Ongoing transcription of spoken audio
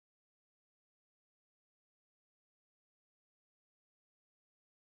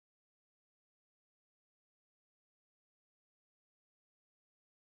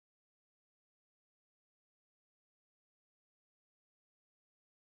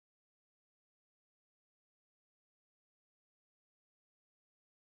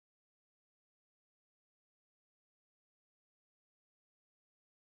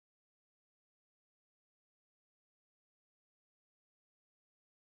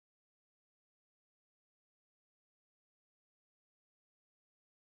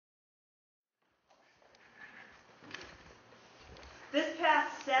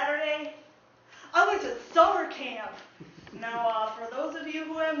past Saturday, I went to summer camp. Now, for those of you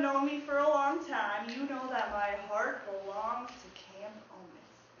who have known me for a long time, you know that my heart belongs to Camp Onus.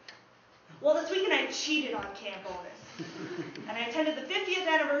 Well, this weekend I cheated on Camp Onus, and I attended the 50th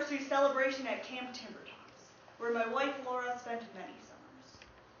anniversary celebration at Camp Timbertops, where my wife Laura spent many summers.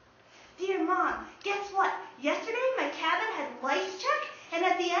 Dear Mom, guess what? Yesterday my cabin had lights check, and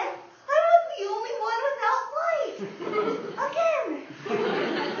at the end, I was the only one without lights. Again.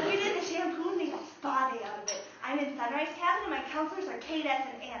 We did the shampoo and make a spa day out of it. I'm in Sunrise Cabin, and my counselors are Kate, S,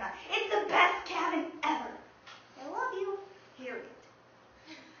 and Anna. It's the best cabin ever. I love you. Harriet.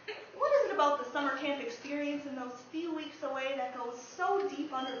 What is it about the summer camp experience in those few weeks away that goes so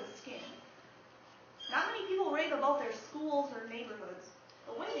deep under the skin? Not many people rave about their schools or neighborhoods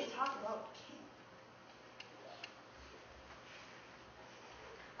the way they talk about camp.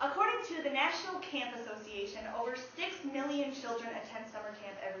 According to the National Camp Association, over 6 million children attend summer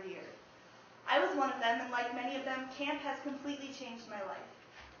camp every year. I was one of them, and like many of them, camp has completely changed my life.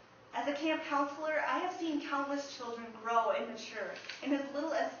 As a camp counselor, I have seen countless children grow and mature in as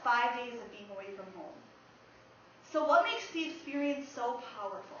little as 5 days of being away from home. So what makes the experience so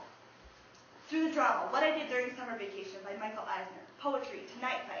powerful? Through the drama, What I Did During Summer Vacation by Michael Eisner, poetry,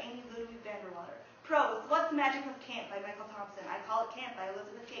 Tonight by Amy Ludwig van der Water, prose, What's the Magic of Camp by Michael Thompson, I Call It Camp by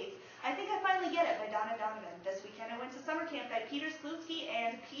Elizabeth Gates, I Think I Finally Get It by Donna Donovan. This weekend I went to summer camp by Peter Slutsky,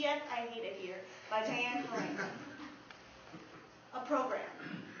 and P.S. I Hate It Here by Diane Karenga. A program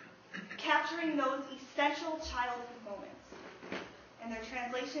capturing those essential childhood moments and their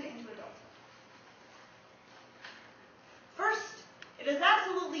translation into adulthood. First, it is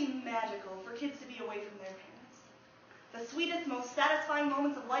absolutely magical for kids to be away from their parents. The sweetest, most satisfying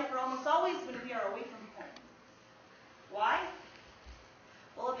moments of life are almost always when we are away from home. Why?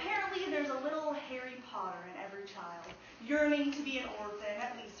 Well, apparently there's a little Harry Potter in every child, yearning to be an orphan,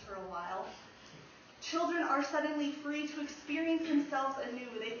 at least for a while. Children are suddenly free to experience themselves anew.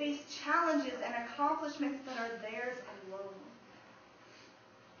 They face challenges and accomplishments that are theirs alone.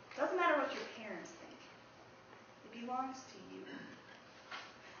 Doesn't matter what your parents think. It belongs to you.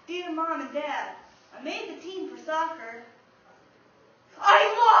 Dear Mom and Dad, I made the team for soccer. I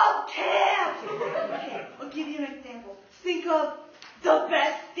love camp! Okay, I'll give you an example. Think of the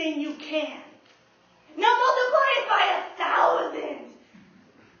best thing you can. Now multiply it by 1,000.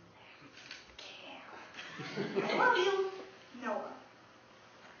 I love you, Noah.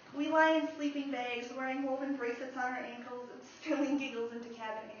 We lie in sleeping bags, wearing woven bracelets on our ankles and spilling giggles into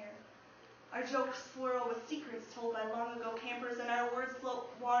cabin air. Our jokes swirl with secrets told by long-ago campers, and our words float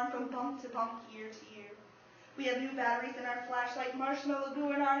warm from bunk to bunk, year to year. We have new batteries in our flashlight, marshmallow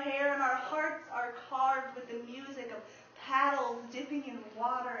goo in our hair, and our hearts are carved with the music of paddles dipping in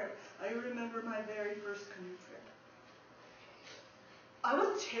water. I remember my very first canoe trip. I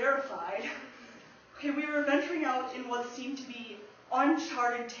was terrified. Okay, we were venturing out in what seemed to be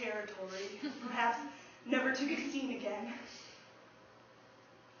uncharted territory, perhaps never to be seen again.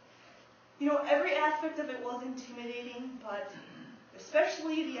 You know, every aspect of it was intimidating, but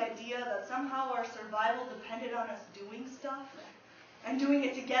especially the idea that somehow our survival depended on us doing stuff, and doing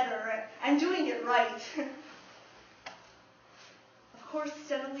it together, and doing it right. Of course,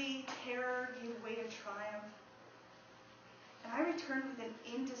 steadily, terror gave way to triumph, and I returned with an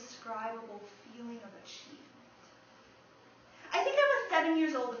indescribable feeling of achievement. I think I was 7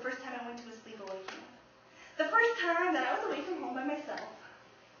 years old the first time I went to a sleepaway camp. The first time that I was away from home by myself.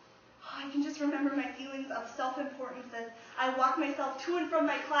 I can just remember my feelings of self-importance as I walked myself to and from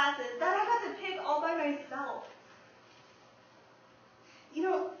my classes that I had to pick all by myself. You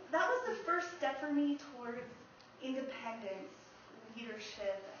know, that was the first step for me towards independence,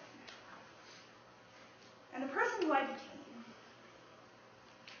 leadership, and the person who I became.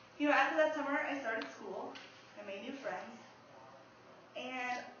 You know, after that summer, I started school. I made new friends.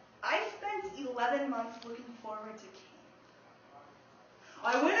 And I spent 11 months looking forward to camp.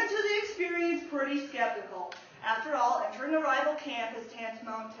 I went into the experience pretty skeptical. After all, entering a rival camp is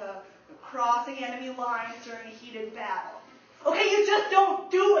tantamount to crossing enemy lines during a heated battle. Okay, you just don't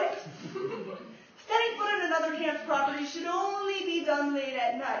do it! Setting foot on another camp's property should only be done late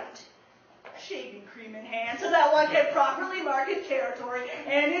at night. Shaving cream in hand so that one can properly mark its territory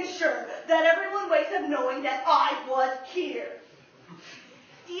and ensure that everyone wakes up knowing that I was here.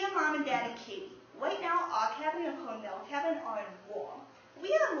 Dear Mom and Dad and Katie, right now our cabin and Cornell cabin are in war. We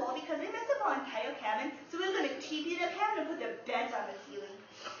are in war because they messed up our entire cabin, so we're going to TP their cabin and put their beds on the ceiling.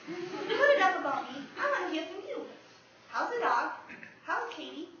 Good enough about me. I want to hear from you. How's the dog? How's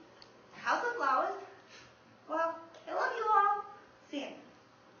Katie? How's the flowers? Well, I love you all. Sam.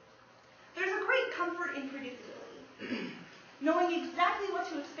 There's a great comfort in predictability. Knowing exactly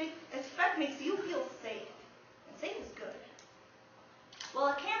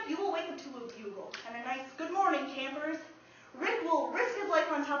camp, you will wake up to a bugle and a nice "Good morning, campers." Rick will risk his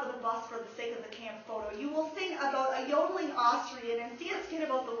life on top of the bus for the sake of the camp photo. You will sing about a yodeling Austrian and see a skit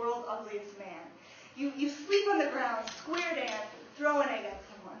about the world's ugliest man. You sleep on the ground, square dance, and throw an egg at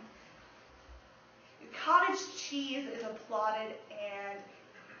someone. Cottage cheese is applauded, and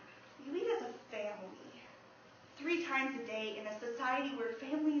you eat as a family 3 times a day in a society where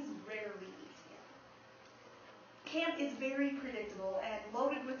families rarely eat together. Camp is very predictable and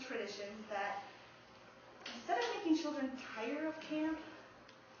loaded with traditions that, instead of making children tire of camp,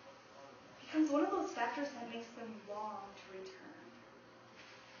 becomes one of those factors that makes them long to return.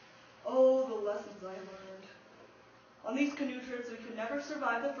 Oh, the lessons I learned. On these canoe trips, we could never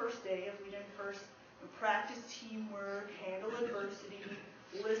survive the first day if we didn't first practice teamwork, handle adversity,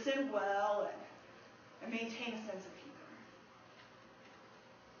 listen well, and maintain a sense of humor.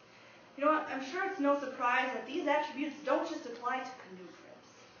 You know what? I'm sure it's no surprise that these attributes don't just apply to canoe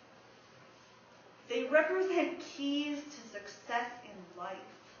trips. They represent keys to success in life.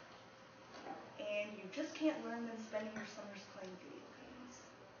 And you just can't learn them spending your summers playing video games.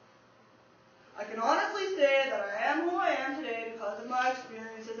 I can honestly say that I am who I am today because of my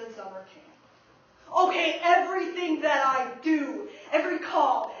experiences at summer camp. Okay, everything that I do, every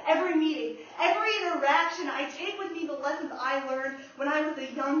call, every meeting, every interaction, I take with me the lessons I learned when I was a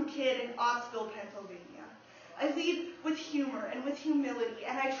young kid in Ottsville, Pennsylvania. I lead with humor and with humility,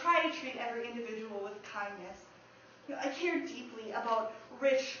 and I try to treat every individual with kindness. You know, I care deeply about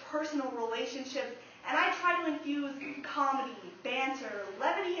rich personal relationships, and I try to infuse comedy, banter,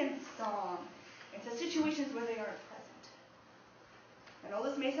 levity, and song into situations where they aren't present. I know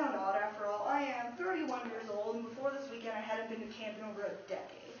this may sound odd. After all, I am 31 years old, and before this weekend I hadn't been to camp in over a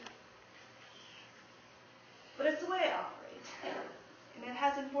decade. But it's the way I operate, and it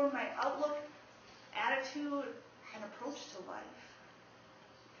has informed my outlook, attitude, and approach to life.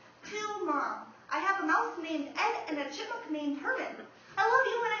 To Mom, I have a mouse named Ed and a chipmunk named Herman. I love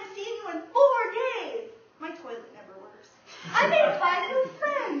you and I'm seeing you in 4 days. My toilet never works. I made a 5 new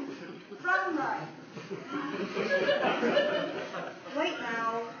friend. From mine. Right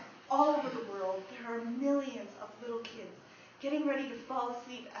now, all over the world, there are millions of little kids getting ready to fall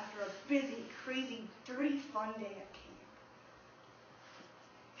asleep after a busy, crazy, dirty, fun day at camp.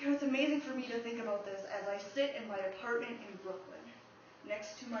 You know, it's amazing for me to think about this as I sit in my apartment in Brooklyn,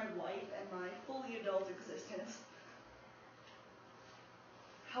 next to my wife and my fully adult existence.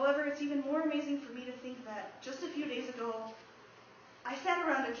 However, it's even more amazing for me to think that just a few days ago, I sat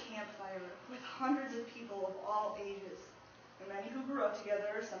around a campfire with hundreds of people of all ages, and many who grew up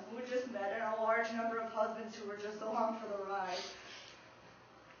together, some who had just met, and a large number of husbands who were just along for the ride.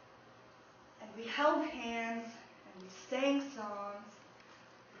 And we held hands, and we sang songs.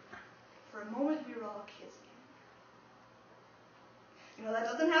 For a moment, we were all kissing. You know, that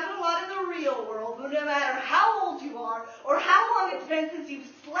doesn't happen a lot in the real world, but no matter how old you are, or how long it's been since you've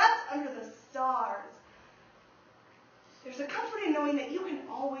slept under the stars, there's a comfort in knowing that you can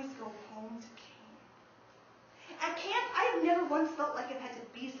always go home to camp. At camp, I have never once felt like I've had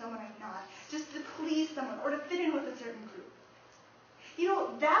to be someone I'm not, just to please someone or to fit in with a certain group. You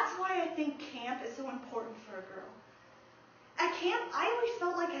know, that's why I think camp is so important for a girl. At camp, I always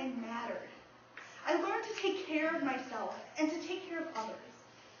felt like I mattered. I learned to take care of myself and to take care of others.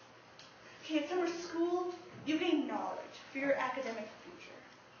 Okay, at summer school, you gain knowledge for your academic future.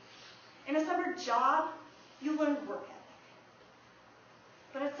 In a summer job, you learn work ethic.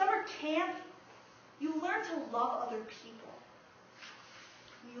 But at summer camp, you learn to love other people.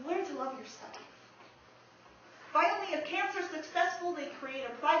 And you learn to love yourself. Finally, if camps are successful, they create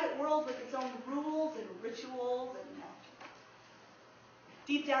a private world with its own rules and rituals and magic.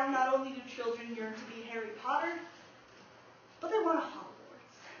 Deep down, not only do children yearn to be Harry Potter, but they want a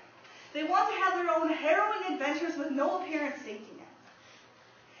Hogwarts. They want to have their own harrowing adventures with no apparent safety net.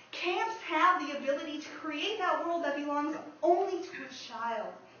 Camps have the ability to create that world that belongs only to a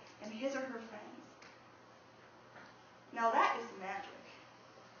child and his or her friends. Now that is magic.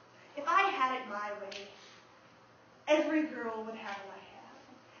 If I had it my way, every girl would have what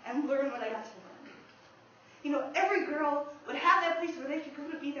I have and learn what I got to learn. You know, every girl would have that place where they could go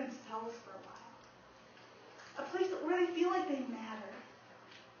to be themselves for a while. A place where they feel like they matter.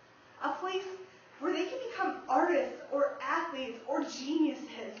 A place where they can become artists or athletes or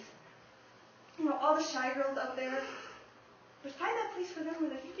geniuses. You know, all the shy girls out there would find that place for them where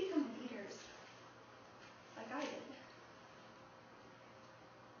they can become leaders, like I did.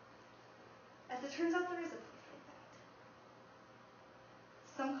 As it turns out, there is a place like that.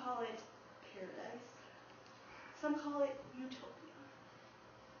 Some call it paradise. Some call it utopia.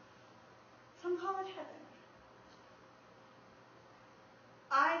 Some call it heaven.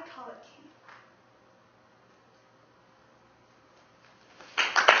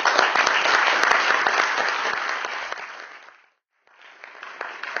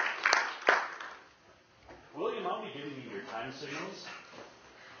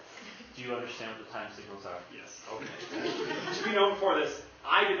 Do you understand what the time signals are? Yes. Okay. To be known for this,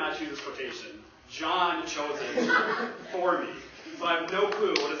 I did not choose this quotation. John chose it for me. So I have no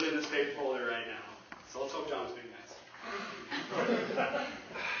clue what is in this page folder right now. So let's hope John's being nice.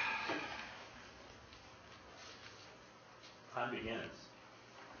 Time begins.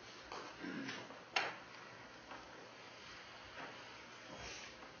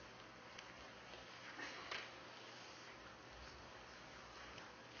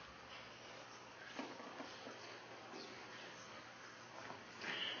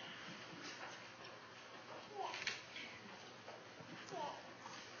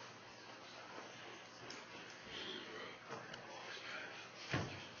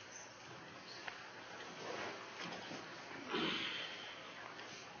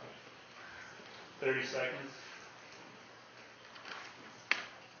 $30 seconds.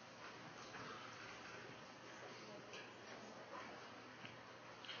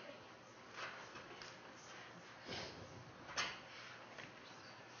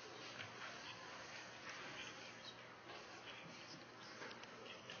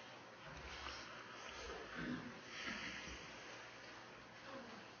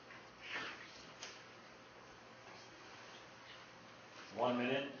 One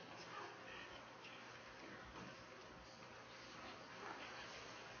minute.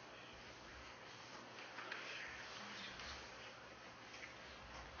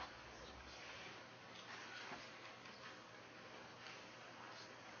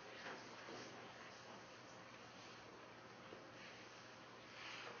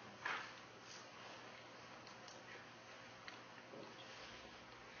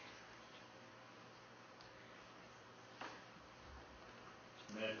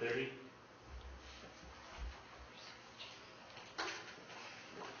 Minute 30.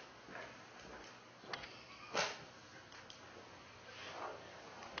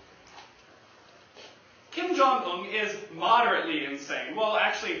 Kim Jong-un is moderately insane. Well,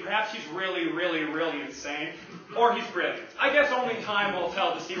 actually, perhaps he's really, really, really insane. Or he's brilliant. I guess only time will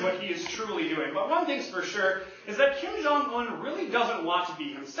tell to see what he is truly doing. But one thing's for sure is that Kim Jong-un really doesn't want to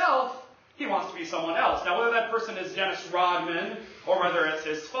be himself. He wants to be someone else. Now, whether that person is Dennis Rodman or whether it's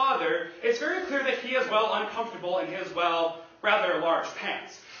his father, it's very clear that he is, well, uncomfortable in his, well, rather large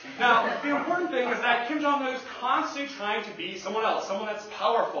pants. Now, the important thing is that Kim Jong-un is constantly trying to be someone else, someone that's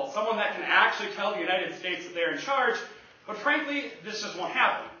powerful, someone that can actually tell the United States that they're in charge, but frankly, this just won't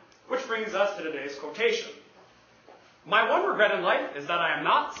happen. Which brings us to today's quotation. "My one regret in life is that I am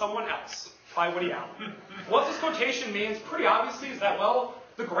not someone else," by Woody Allen. What this quotation means, pretty obviously, is that, well,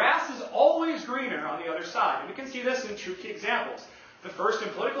 the grass is always greener on the other side. And we can see this in two key examples. The first in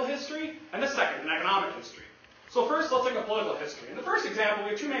political history, and the second in economic history. So first, let's look at political history. In the first example,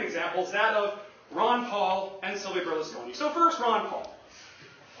 we have two main examples, that of Ron Paul and Silvio Berlusconi. So first, Ron Paul.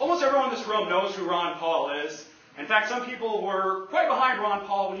 Almost everyone in this room knows who Ron Paul is. In fact, some people were quite behind Ron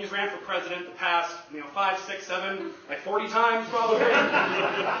Paul when he ran for president the past, 5, 6, 7, like 40 times probably.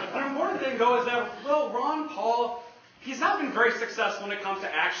 The important thing, though, is that, well, Ron Paul, he's not been very successful when it comes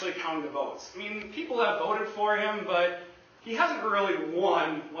to actually counting the votes. I mean, people have voted for him, but he hasn't really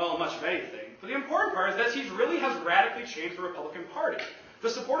won, well, much of anything. But the important part is that he really has radically changed the Republican Party. The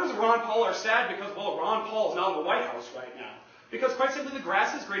supporters of Ron Paul are sad because, well, Ron Paul is now in the White House right now. Because quite simply, the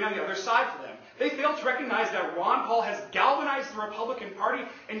grass is green on the other side for them. They fail to recognize that Ron Paul has galvanized the Republican Party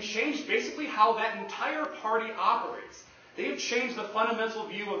and changed basically how that entire party operates. They have changed the fundamental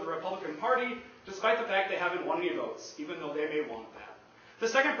view of the Republican Party, despite the fact they haven't won any votes, even though they may want that. The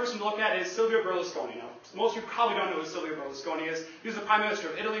second person to look at is Silvio Berlusconi. Now, most of you probably don't know who Silvio Berlusconi is. He was the Prime Minister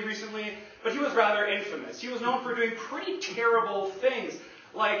of Italy recently, but he was rather infamous. He was known for doing pretty terrible things,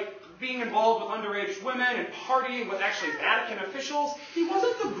 like being involved with underage women and partying with actually Vatican officials. He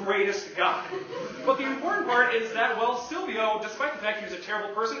wasn't the greatest guy. But the important part is that, well, Silvio, despite the fact he was a terrible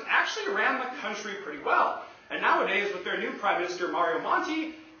person, actually ran the country pretty well. And nowadays, with their new Prime Minister, Mario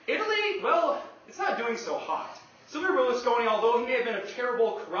Monti, Italy, well, it's not doing so hot. Silvio Berlusconi, although he may have been a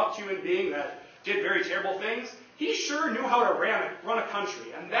terrible, corrupt human being that did very terrible things, he sure knew how to run a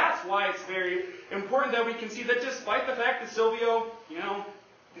country. And that's why it's very important that we can see that despite the fact that Silvio,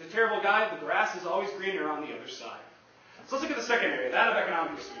 he's a terrible guy, the grass is always greener on the other side. So let's look at the second area, that of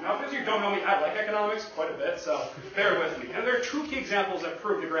economic history. Now, for those of you who don't know me, I like economics quite a bit, so bear with me. And there are two key examples that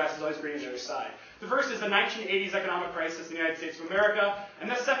prove the grass is always greener on the other side. The first is the 1980s economic crisis in the United States of America, and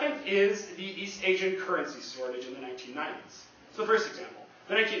the second is the East Asian currency shortage in the 1990s. So the first example,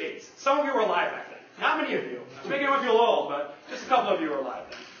 the 1980s. Some of you were alive back then. Not many of you. To make anyone feel old, but just a couple of you were alive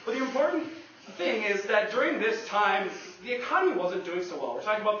then. But the important thing is that during this time, the economy wasn't doing so well. We're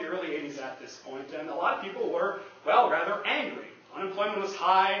talking about the early 80s at this point, and a lot of people were, well, rather angry. Unemployment was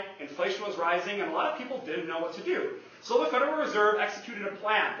high, inflation was rising, and a lot of people didn't know what to do. So the Federal Reserve executed a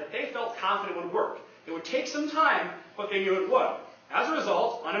plan that they felt confident would work. It would take some time, but they knew it would. As a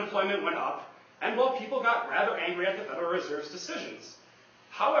result, unemployment went up, and well, people got rather angry at the Federal Reserve's decisions.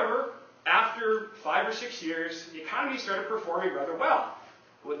 However, after 5 or 6 years, the economy started performing rather well.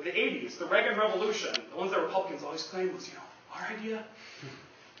 With the 80s, the Reagan Revolution, the ones that Republicans always claimed was, our idea.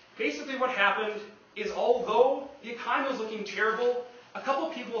 Basically what happened is although the economy was looking terrible, a couple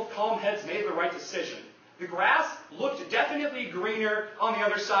of people with calm heads made the right decision. The grass looked definitely greener on the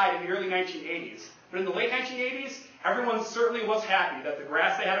other side in the early 1980s. But in the late 1980s, everyone certainly was happy that the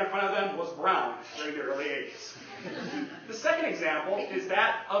grass they had in front of them was brown during the early 80s. The second example is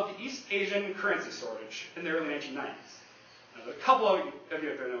that of the East Asian currency shortage in the early 1990s. Now, a couple of you out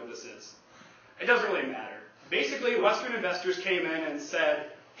there know what this is. It doesn't really matter. Basically, Western investors came in and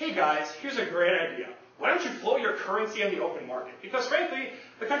said, hey guys, here's a great idea. Why don't you float your currency in the open market? Because frankly,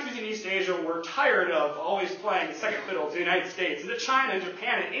 the countries in East Asia were tired of always playing second fiddle to the United States and to China and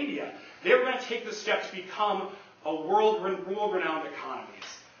Japan and India. They were going to take the step to become a world-renowned economies.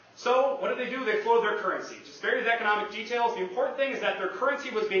 So what did they do? They floated their currency. Just various economic details. The important thing is that their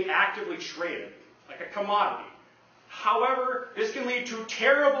currency was being actively traded, like a commodity. However, this can lead to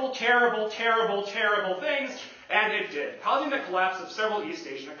terrible, terrible, terrible, terrible things, and it did, causing the collapse of several East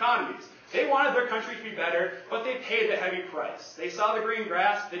Asian economies. They wanted their country to be better, but they paid the heavy price. They saw the green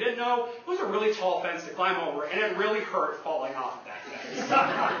grass. They didn't know it was a really tall fence to climb over, and it really hurt falling off of that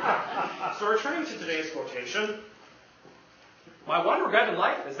fence. So returning to today's quotation, my one regret in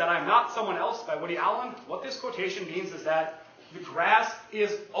life is that I'm not someone else by Woody Allen. What this quotation means is that the grass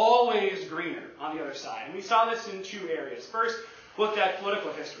is always greener on the other side. And we saw this in two areas. First, we looked at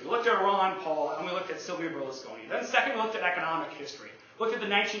political history. We looked at Ron Paul, and we looked at Silvio Berlusconi. Then second, we looked at economic history. We looked at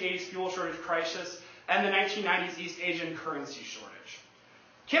the 1980s fuel shortage crisis and the 1990s East Asian currency shortage.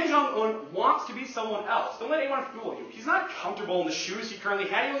 Kim Jong-un wants to be someone else. Don't let anyone fool you. He's not comfortable in the shoes he currently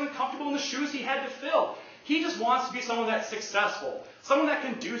had. He wasn't comfortable in the shoes he had to fill. He just wants to be someone that's successful, someone that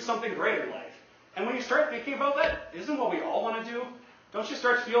can do something great in life. And when you start thinking about that, isn't what we all want to do? Don't you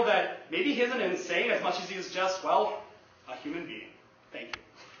start to feel that maybe he isn't insane as much as he is just, well, a human being? Thank you.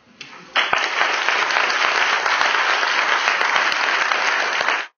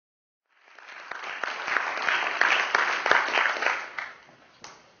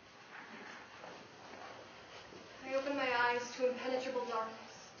 I open my eyes to impenetrable darkness.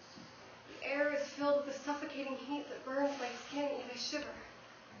 The air is filled with a suffocating heat that burns my skin, yet I shiver,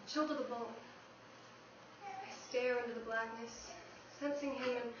 chilled to the bone. I stare into the blackness, sensing him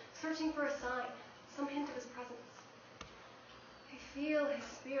and searching for a sign, some hint of his presence. I feel his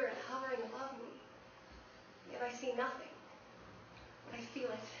spirit hovering above me, yet I see nothing. But I feel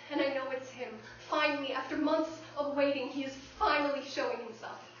it, and I know it's him. Finally, after months of waiting, he is finally showing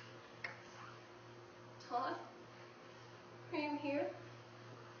himself. Todd? Are you here?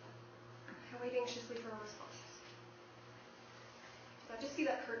 I wait anxiously for a response. Did I just see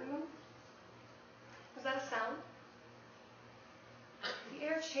that curtain move? Was that a sound? The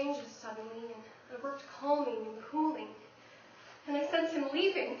air changes suddenly, and abrupt calming and cooling. And I sense him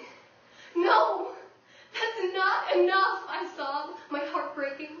leaving. No! That's not enough, I sob, my heart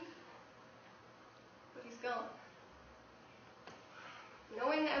breaking. But he's gone.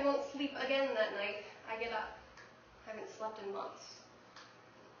 Knowing I won't sleep again that night, I get up. I haven't slept in months.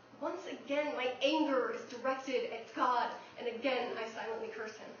 Once again, my anger is directed at God, and again, I silently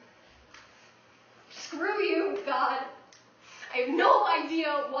curse him. Screw you, God. I have no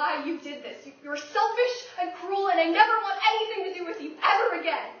idea why you did this. You're selfish and cruel, and I never want anything to do with you ever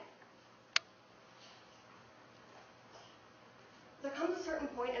again. There comes a certain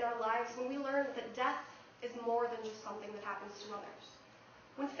point in our lives when we learn that death is more than just something that happens to others.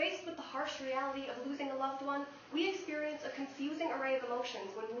 When faced with the harsh reality of losing a loved one, we experience a confusing array of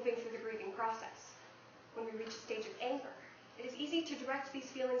emotions when moving through the grieving process. When we reach a stage of anger, it is easy to direct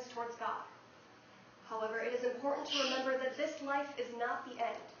these feelings towards God. However, it is important to remember that this life is not the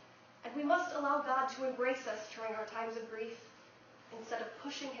end, and we must allow God to embrace us during our times of grief instead of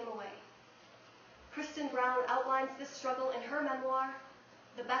pushing him away. Kristen Brown outlines this struggle in her memoir,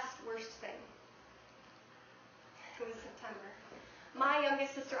 The Best Worst Thing. It was September. My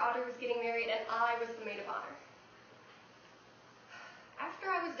youngest sister Audrey was getting married, and I was the maid of honor.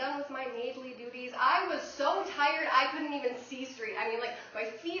 After I was done with my maidly duties, I was so tired I couldn't even see straight. I mean, like, my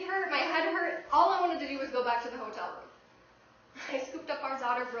feet hurt, my head hurt. All I wanted to do was go back to the hotel room. I scooped up our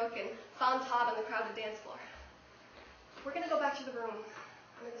daughter Brooke and found Todd on the crowded dance floor. We're going to go back to the room.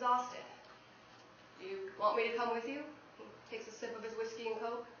 I'm exhausted. Do you want me to come with you? He takes a sip of his whiskey and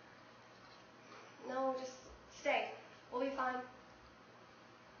coke. No, just stay. We'll be fine.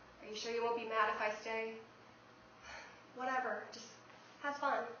 you sure you won't be mad if I stay? Whatever, just have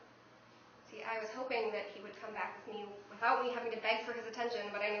fun. See, I was hoping that he would come back with me without me having to beg for his attention,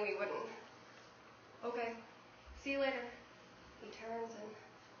 but I knew he wouldn't. Okay, see you later. He turns and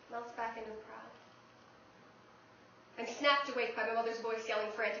melts back into the crowd. I'm snapped awake by my mother's voice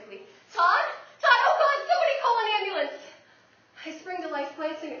yelling frantically, Todd? Todd, oh God, somebody call an ambulance! I spring to life,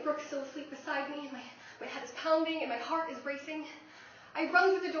 glancing at Brooke still asleep beside me, and my head is pounding and my heart is racing. I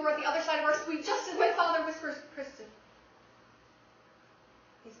run through the door at the other side of our suite just as my father whispers, Kristen.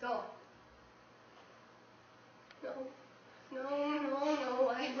 He's gone. No.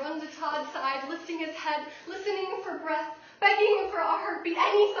 I run to Todd's side, lifting his head, listening for breath, begging for a heartbeat,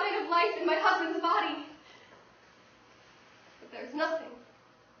 any sign of life in my husband's body. But there's nothing.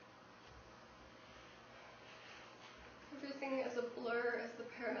 Everything is a blur as the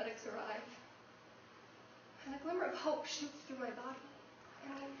paramedics arrive. And a glimmer of hope shoots through my body.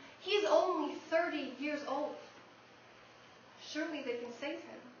 I mean, he's only 30 years old. Surely they can save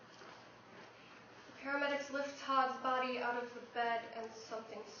him. The paramedics lift Todd's body out of the bed and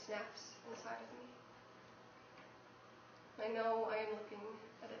something snaps inside of me. I know I am looking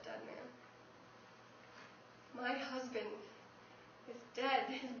at a dead man. My husband is dead.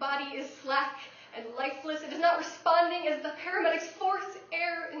 His body is slack and lifeless. It is not responding as the paramedics force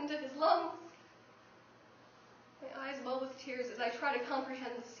air into his lungs. My eyes well with tears as I try to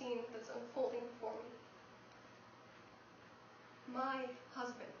comprehend the scene that's unfolding before me. My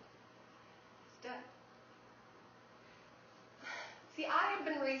husband is dead. See, I had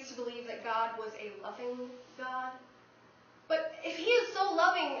been raised to believe that God was a loving God. But if he is so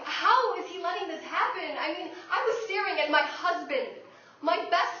loving, how is he letting this happen? I mean, I was staring at my husband, my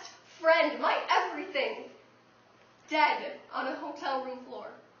best friend, my everything, dead on a hotel room floor.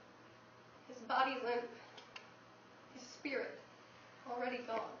 His body limp, his spirit already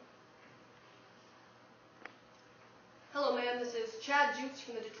gone. Hello, ma'am. This is Chad Jukes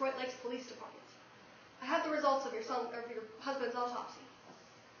from the Detroit Lakes Police Department. I have the results of your husband's autopsy.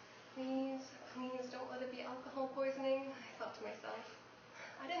 Please don't let it be alcohol poisoning, I thought to myself.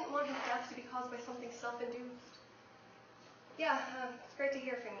 I didn't want his death to be caused by something self-induced. Yeah, it's great to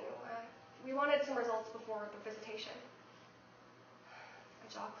hear from you. We wanted some results before the visitation.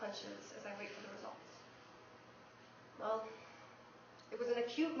 My jaw clenches as I wait for the results. Well, it was an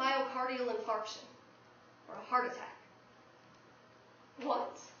acute myocardial infarction, or a heart attack.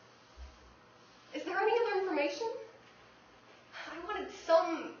 What? Is there any other information? I wanted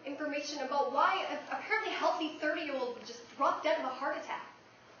some information about why an apparently healthy 30-year-old would just drop dead of a heart attack.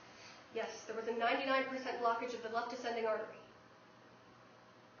 Yes, there was a 99% blockage of the left descending artery.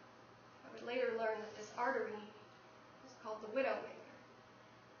 I would later learn that this artery is called the widowmaker.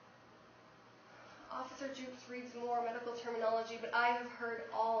 Officer Jukes reads more medical terminology, but I have heard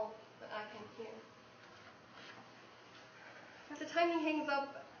all that I can hear. By the time he hangs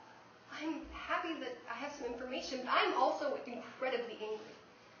up, I'm happy that I have some information, but I'm also incredibly angry.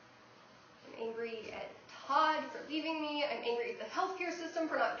 I'm angry at Todd for leaving me. I'm angry at the healthcare system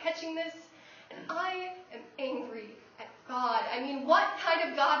for not catching this. And I am angry at God. I mean, what kind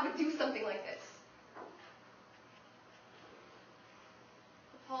of God would do something like this?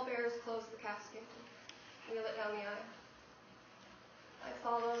 The pallbearers close the casket and wheel it down the aisle. I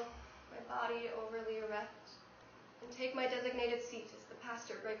follow, my body overly erect, and take my designated seat as the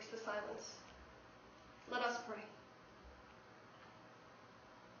pastor breaks the silence. Let us pray.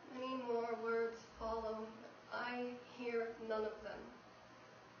 Many more words follow, but I hear none of them.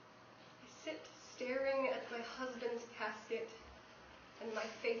 I sit staring at my husband's casket, and my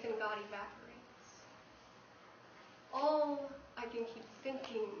faith in God evaporates. All I can keep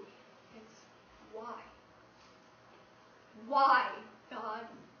thinking is, why? Why, God?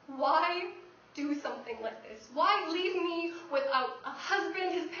 Why do something like this? Why leave me without a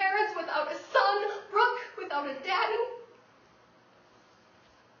husband, his parents without a son, Brooke without a daddy?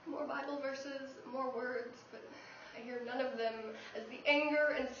 More Bible verses, more words, but I hear none of them as the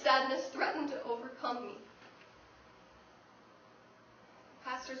anger and sadness threaten to overcome me. The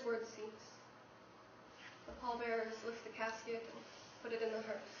pastor's words cease. The pallbearers lift the casket and put it in the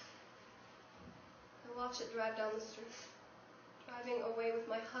hearse. I watch it drive down the street, driving away with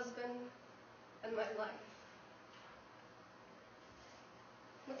my husband and my life.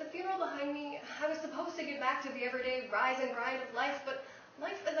 With the funeral behind me, I was supposed to get back to the everyday rise and grind of life, but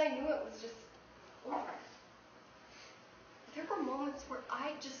life as I knew it was just over. There were moments where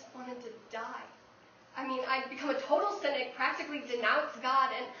I just wanted to die. I mean, I'd become a total cynic, practically denounced God,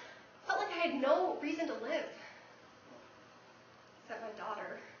 and felt like I had no reason to live. Except my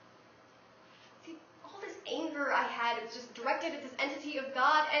daughter. See, all this anger anger I had, it was just directed at this entity of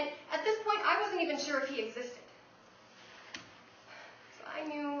God, and at this point, I wasn't even sure if he existed. So I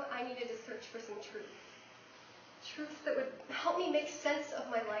knew I needed to search for some truth. Truth that would help me make sense of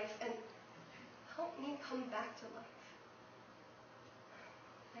my life and help me come back to life.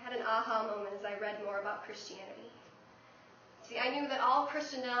 I had an aha moment as I read more about Christianity. See, I knew that all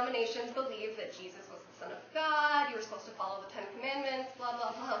Christian denominations believed that Jesus was the Son of God, you were supposed to follow the 10 Commandments, blah,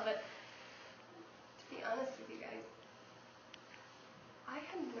 blah, blah, but to be honest with you guys, I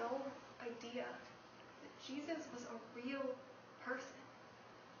had no idea that Jesus was a real person.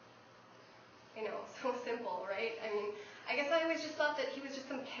 I know, so simple, right? I mean, I guess I always just thought that he was just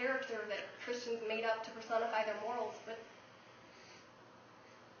some character that Christians made up to personify their morals, but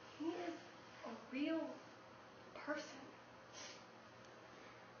he is a real person.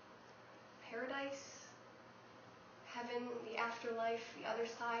 Paradise, heaven, the afterlife, the other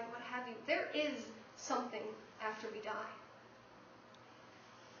side, what have you. There is something after we die.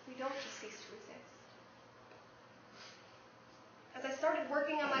 We don't just cease to exist. As I started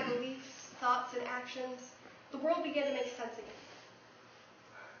working on my beliefs, thoughts, and actions, the world began to make sense again.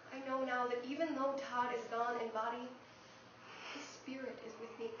 I know now that even though Todd is gone in body, his spirit is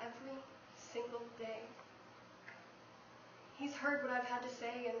with me every single day. He's heard what I've had to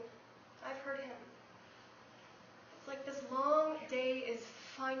say, and I've heard him. It's like this long day is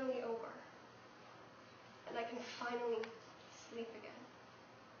finally over, and I can finally sleep again.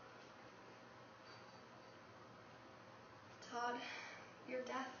 Todd, your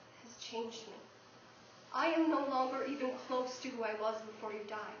death has changed me. I am no longer even close to who I was before you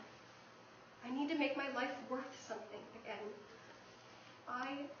died. I need to make my life worth something again.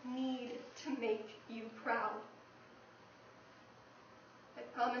 I need to make you proud. I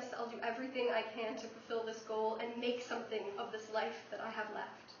promise I'll do everything I can to fulfill this goal and make something of this life that I have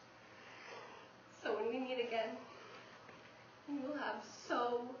left. So when we meet again, we will have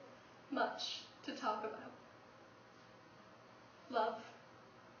so much to talk about. Love,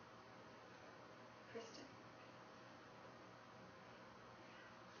 Kristen.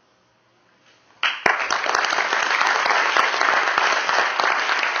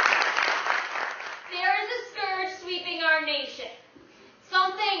 There is a scourge sweeping our nation.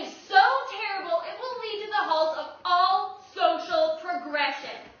 Something so terrible it will lead to the halt of all social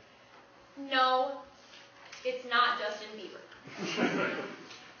progression. No, it's not Justin Bieber.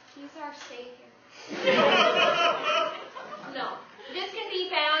 He's our savior. No, this can be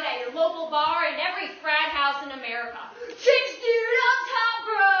found at your local bar and every frat house in America. Chicks dude up top,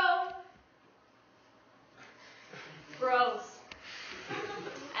 bro. Bros.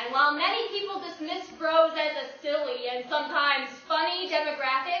 And while many people dismiss bros as a silly and sometimes funny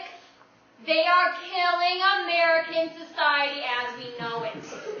demographic, they are killing American society as we know it.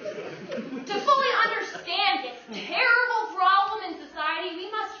 To fully understand this terrible problem in society,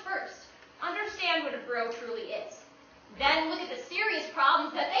 we must first understand what a bro truly is. Then look at the serious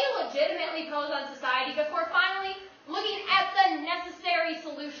problems that they legitimately pose on society before finally looking at the necessary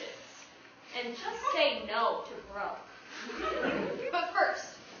solutions. And just say no to bro. But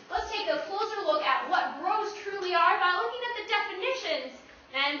first, let's take a closer look at what bros truly are by looking at the definitions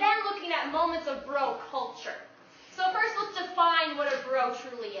and then looking at moments of bro culture. So first, let's define what a bro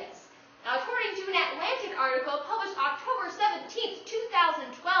truly is. Now, according to an Atlantic article published October 17th,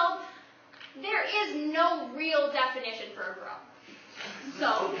 2012, there is no real definition for a bro.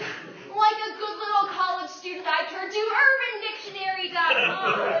 So, like a good little college student, I turned to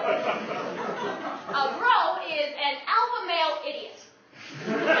UrbanDictionary.com. A bro is an alpha male idiot.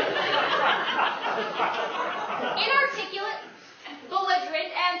 Inarticulate,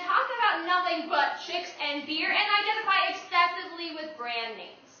 belligerent, and talk about nothing but chicks and beer, and identify excessively with brand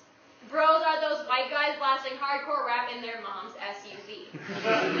names. Bros are those white guys blasting hardcore rap in their mom's SUV.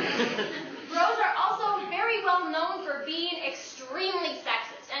 Bros are also very well known for being extremely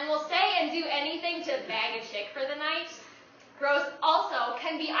sexist and will say and do anything to bag a chick for the night. Bros also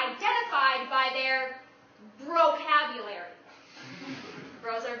can be identified by their brocabulary.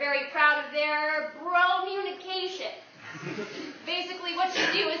 Bros are very proud of their bro-munication. Basically, what you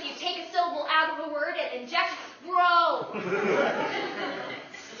do is you take a syllable out of a word and inject bro.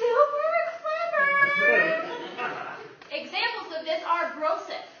 Super clever! Examples of this are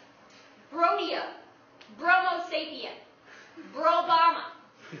brosif, brodio, bromo sapien, brobama,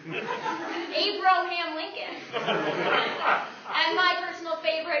 Abraham Lincoln, and my personal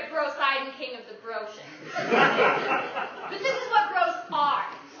favorite, Brosidon, king of the broshin. But this is what bros are.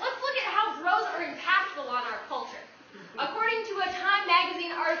 Let's look at how bros are impactful on our culture. According to a Time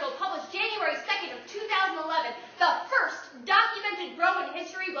magazine article published January 2nd of 2011, the first documented bro in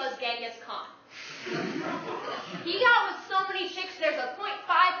history was Genghis Khan.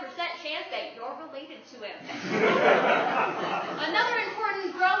 to him. Another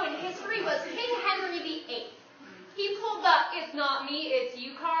important bro in history was King Henry VIII. He pulled the "it's not me, it's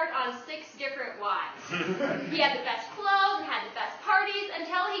you" card on 6 different wives. He had the best clothes and had the best parties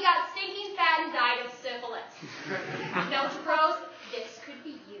until he got stinking fat and died of syphilis. Note to bros, this could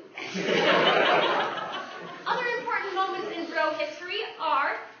be you. Other important moments in bro history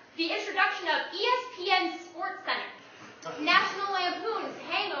are the introduction of ESPN Sports Center, National Lampoon's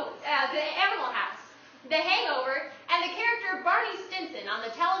The Animal House, The Hangover, and the character Barney Stinson on the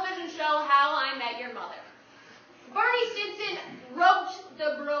television show How I Met Your Mother. Barney Stinson wrote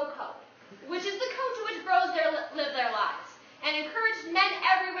the Bro Code, which is the code to which bros live their lives, and encouraged men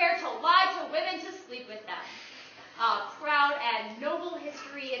everywhere to lie to women to sleep with them. A proud and noble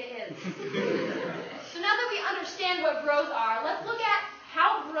history it is. So now that we understand what bros are, let's look at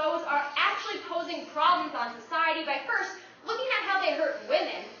how bros are actually posing problems on society by first looking at how they hurt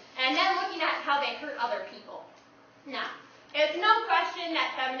women, and then looking at how they hurt other people. Now, it's no question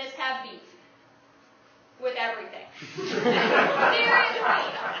that feminists have beef with everything. Seriously,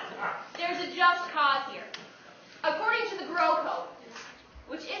 there's a just cause here. According to the Bro Code,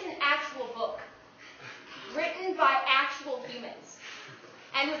 which is an actual book, written by actual humans,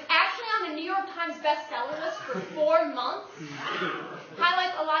 and was actually on the New York Times bestseller list for 4 months,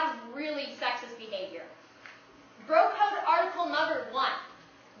 highlights a lot of really sexist behavior. Bro Code Article number 1,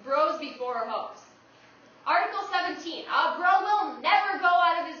 Bros Before Hoes. Article 17, a bro will never go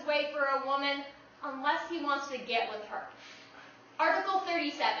out of his way for a woman unless he wants to get with her. Article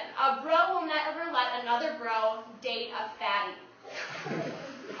 37, a bro will never let another bro date a fatty.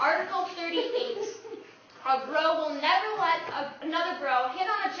 Article 38, a bro will never let another bro hit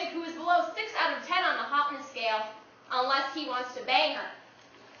on a chick who is below 6 out of 10 on the hotness scale unless he wants to bang her.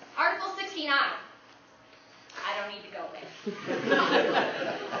 Article 69, I don't need to go there.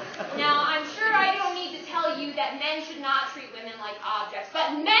 Now, I'm sure I don't need to tell you that men should not treat women like objects,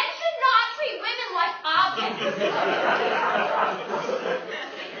 but men should not treat women like objects.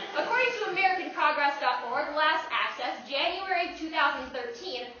 According to AmericanProgress.org, Last Access, January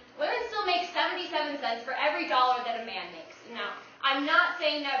 2013, women still make 77 cents for every dollar that a man makes. Now, I'm not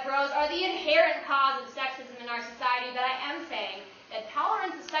saying that bros are the inherent cause of sexism in our society, but I am saying that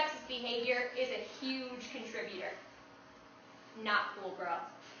tolerance of sexist behavior is a huge contributor. Not cool, bro.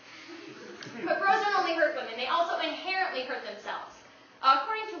 But bros don't only hurt women, they also inherently hurt themselves.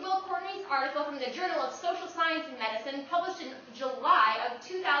 According to Will Courtney's article from the Journal of Social Science and Medicine, published in July of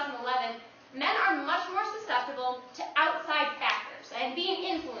 2011, men are much more susceptible to outside factors and being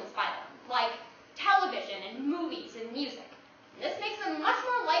influenced by them, like television and movies and music. This makes them much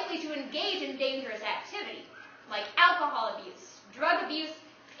more likely to engage in dangerous activity, like alcohol abuse, drug abuse,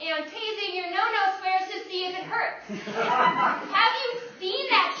 and tasing your no-no squares to see if it hurts. Have you seen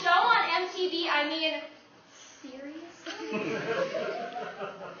that show on MTV? I mean, seriously?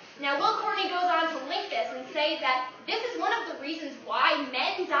 Now, Will Courtney goes on to link this and say that this is one of the reasons why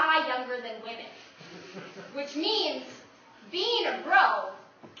men die younger than women, which means being a bro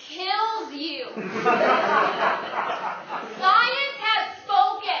kills you. Science has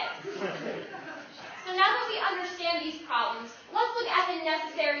spoken. So now that we understand these problems, let's look at the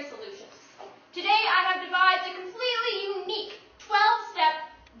necessary solutions. Today I have devised a completely unique 12-step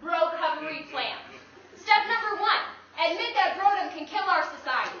bro-covery plan. Step number 1, admit that brodom can kill our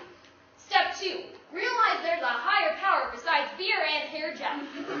society. Step 2, realize there's a higher power besides beer and hair gel.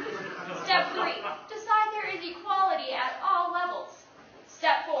 Step 3, decide there is equality at all levels.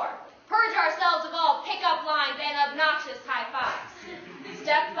 Step 4, purge ourselves of all pickup lines and obnoxious high fives.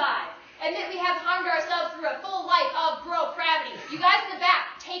 Step 5, admit we have harmed ourselves through a full life of bro-pravity. You guys in the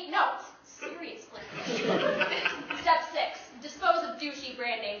back, take notes. Seriously. Step 6, dispose of douchey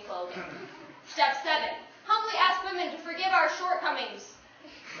brand name clothing. Step 7, humbly ask women to forgive our shortcomings.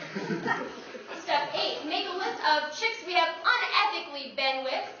 Step 8, make a list of chicks we have unethically been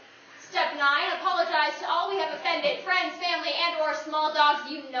with. Step 9, apologize to all we have offended, friends, family, and or small dogs.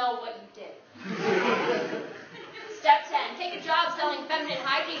 You know what you did. Step 10, take a job selling feminine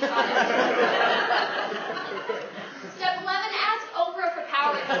hygiene products. Step 11, ask Oprah for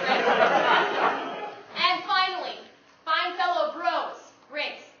power and strength. And finally, find fellow bros,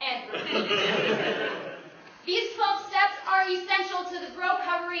 rinks, and bros. These 12 steps are essential to the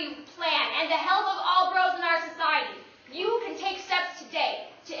bro-covery plan and the health of all bros in our society. You can take steps today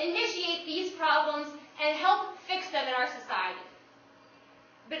to initiate these problems and help fix them in our society.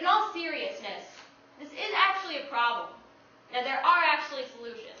 But in all seriousness, this is actually a problem. Now, there are actually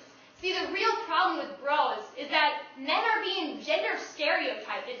solutions. See, the real problem with bros is that men are being gender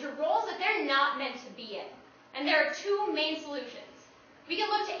stereotyped into roles that they're not meant to be in. And there are 2 main solutions. We can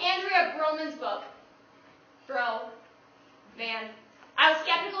look to Andrea Broman's book, Bro, Van. I was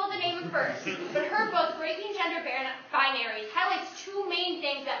skeptical of the name at first, but her book, Breaking Gender Binaries, highlights two main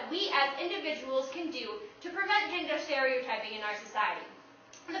things that we as individuals can do to prevent gender stereotyping in our society.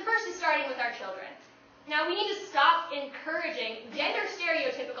 And the first is starting with our children. Now, we need to stop encouraging gender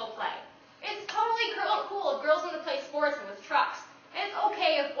stereotypical play. It's totally cool if girls want to play sports and with trucks, and it's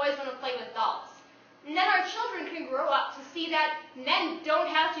okay if boys want to play with dolls. And then our children can grow up to see that men don't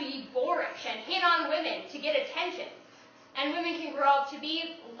have to be boorish and hit on women to get attention. And women can grow up to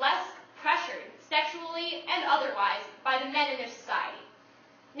be less pressured, sexually and otherwise, by the men in their society.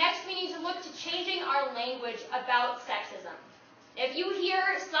 Next, we need to look to changing our language about sexism. If you hear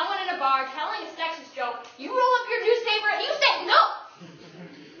someone in a bar telling a sexist joke, you roll up your newspaper and you say, no!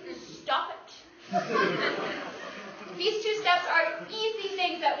 Stop it. These two steps are easy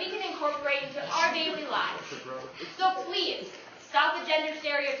things that we can incorporate into our daily lives. So please, stop the gender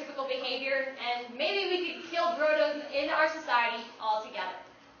stereotypical behavior, and maybe we could kill brodom in our society altogether.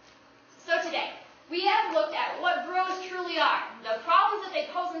 So today, we have looked at what bros truly are, the problems that they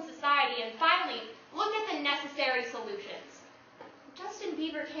pose in society, and finally, looked at the necessary solutions. Justin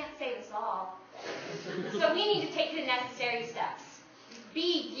Bieber can't save us all. So we need to take the necessary steps.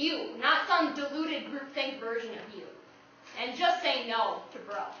 Be you, not some diluted groupthink version of you. And just say no to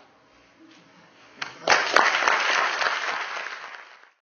bro.